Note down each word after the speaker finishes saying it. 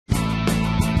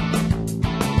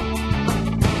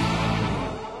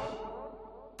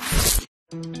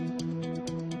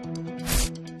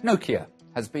Nokia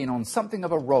has been on something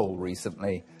of a roll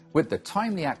recently, with the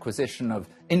timely acquisition of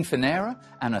Infinera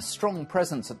and a strong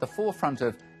presence at the forefront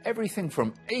of everything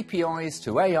from APIs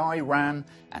to AI, RAN,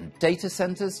 and data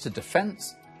centers to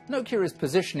defense. Nokia is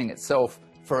positioning itself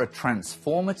for a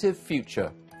transformative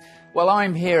future. Well,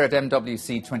 I'm here at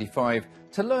MWC 25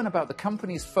 to learn about the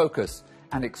company's focus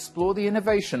and explore the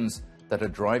innovations that are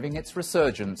driving its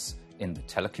resurgence in the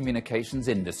telecommunications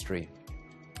industry.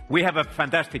 We have a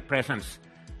fantastic presence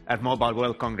at Mobile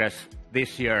World Congress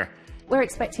this year. We're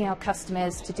expecting our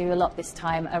customers to do a lot this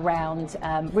time around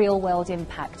real-world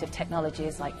impact of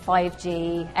technologies like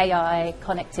 5G, AI,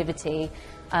 connectivity,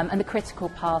 and the critical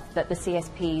path that the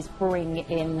CSPs bring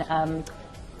in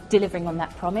delivering on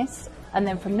that promise. And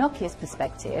then from Nokia's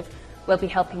perspective, we'll be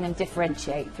helping them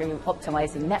differentiate through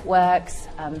optimizing networks,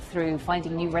 through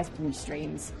finding new revenue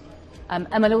streams. And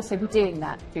we'll also be doing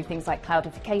that through things like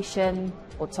cloudification,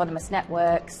 autonomous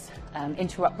networks,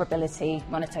 interoperability,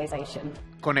 monetization.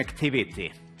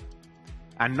 Connectivity.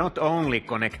 And not only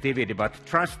connectivity, but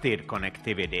trusted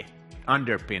connectivity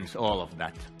underpins all of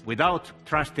that. Without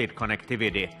trusted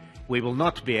connectivity, we will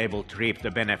not be able to reap the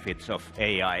benefits of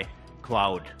AI,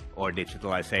 cloud, or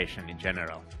digitalization in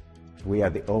general. We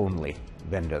are the only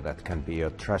vendor that can be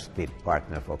a trusted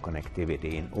partner for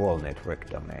connectivity in all network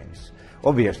domains.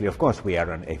 Obviously, of course, we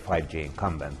are a 5G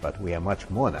incumbent, but we are much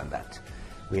more than that.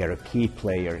 We are a key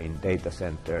player in data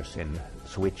centers, in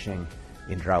switching,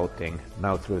 in routing.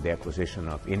 Now through the acquisition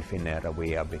of Infinera,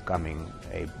 we are becoming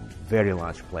a very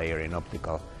large player in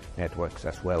optical networks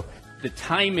as well. The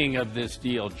timing of this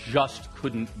deal just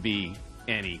couldn't be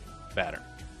any better.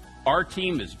 Our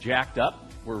team is jacked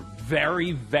up. We're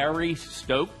very, very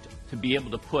stoked to be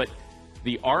able to put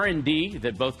the R&D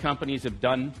that both companies have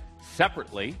done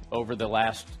separately over the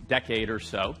last decade or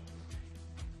so,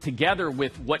 together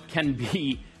with what can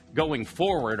be going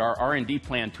forward, our R&D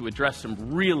plan to address some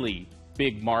really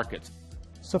big markets.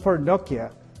 So for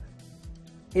Nokia,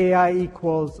 AI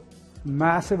equals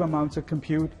massive amounts of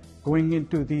compute going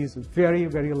into these very,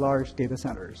 very large data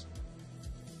centers.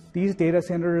 These data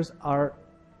centers are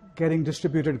getting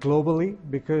distributed globally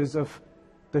because of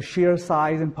the sheer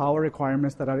size and power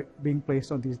requirements that are being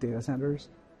placed on these data centers.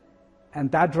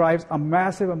 And that drives a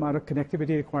massive amount of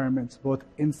connectivity requirements, both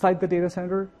inside the data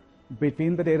center,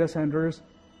 between the data centers,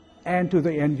 and to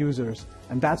the end users.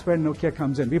 And that's where Nokia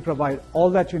comes in. We provide all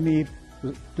that you need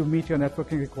to meet your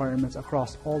networking requirements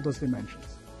across all those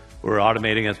dimensions. We're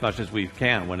automating as much as we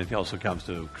can when it also comes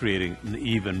to creating an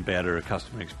even better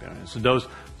customer experience. So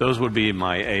those would be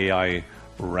my AI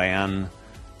RAN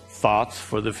thoughts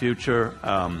for the future.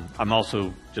 I'm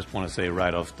also just want to say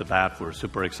right off the bat, we're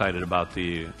super excited about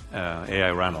the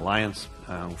AI RAN Alliance,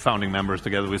 founding members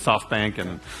together with SoftBank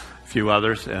and a few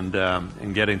others, and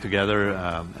getting together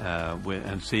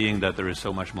and seeing that there is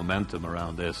so much momentum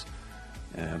around this.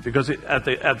 Because at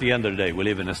the end of the day, we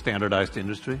live in a standardized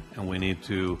industry, and we need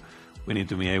to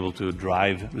be able to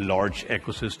drive large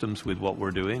ecosystems with what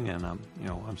we're doing, and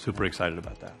I'm super excited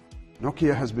about that.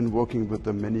 Nokia has been working with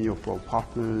many of our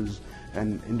partners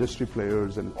and industry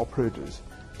players and operators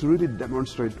to really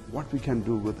demonstrate what we can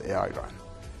do with AI RAN.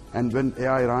 And when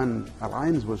AI RAN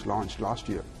Alliance was launched last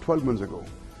year, 12 months ago,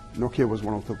 Nokia was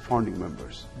one of the founding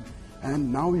members.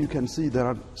 And now you can see there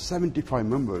are 75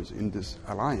 members in this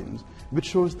alliance, which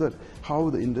shows that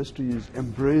how the industry is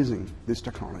embracing this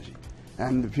technology.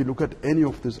 And if you look at any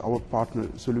of these, our partner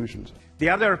solutions. The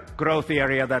other growth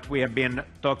area that we have been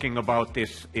talking about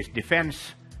is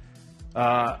defense.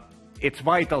 It's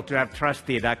vital to have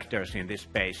trusted actors in this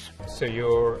space. So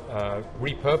you're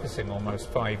repurposing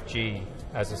almost 5G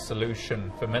as a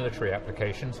solution for military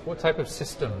applications. What type of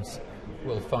systems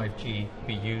will 5G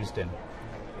be used in?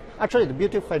 Actually, the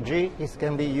beauty of 5G is it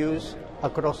can be used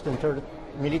across the entire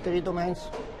military domains,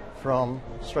 from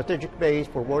strategic base,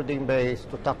 forwarding base,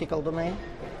 to tactical domain,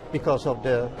 because of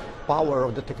the power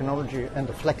of the technology and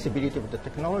the flexibility of the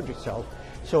technology itself.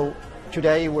 So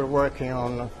today we're working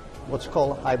on what's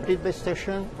called hybrid base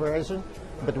station Verizon,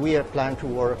 but we are planning to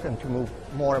work and to move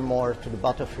more and more to the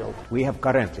battlefield. We have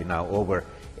currently now over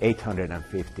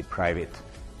 850 private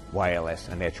wireless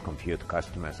and edge compute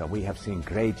customers, and we have seen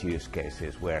great use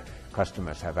cases where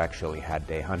customers have actually had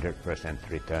a 100%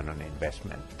 return on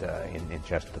investment in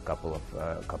just a couple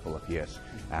of years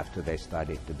after they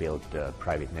started to build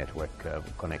private network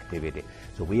connectivity.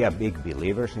 So we are big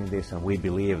believers in this, and we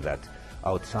believe that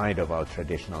outside of our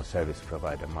traditional service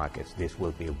provider markets, this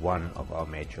will be one of our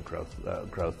major growth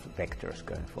vectors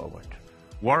going forward.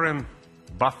 Warren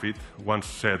Buffett once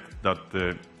said that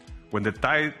when the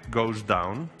tide goes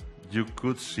down, you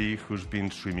could see who's been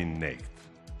swimming naked.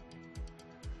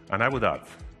 And I would add,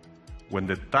 when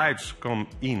the tides come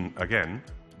in again,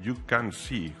 you can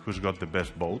see who's got the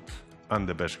best boat and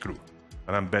the best crew.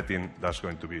 And I'm betting that's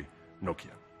going to be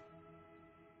Nokia.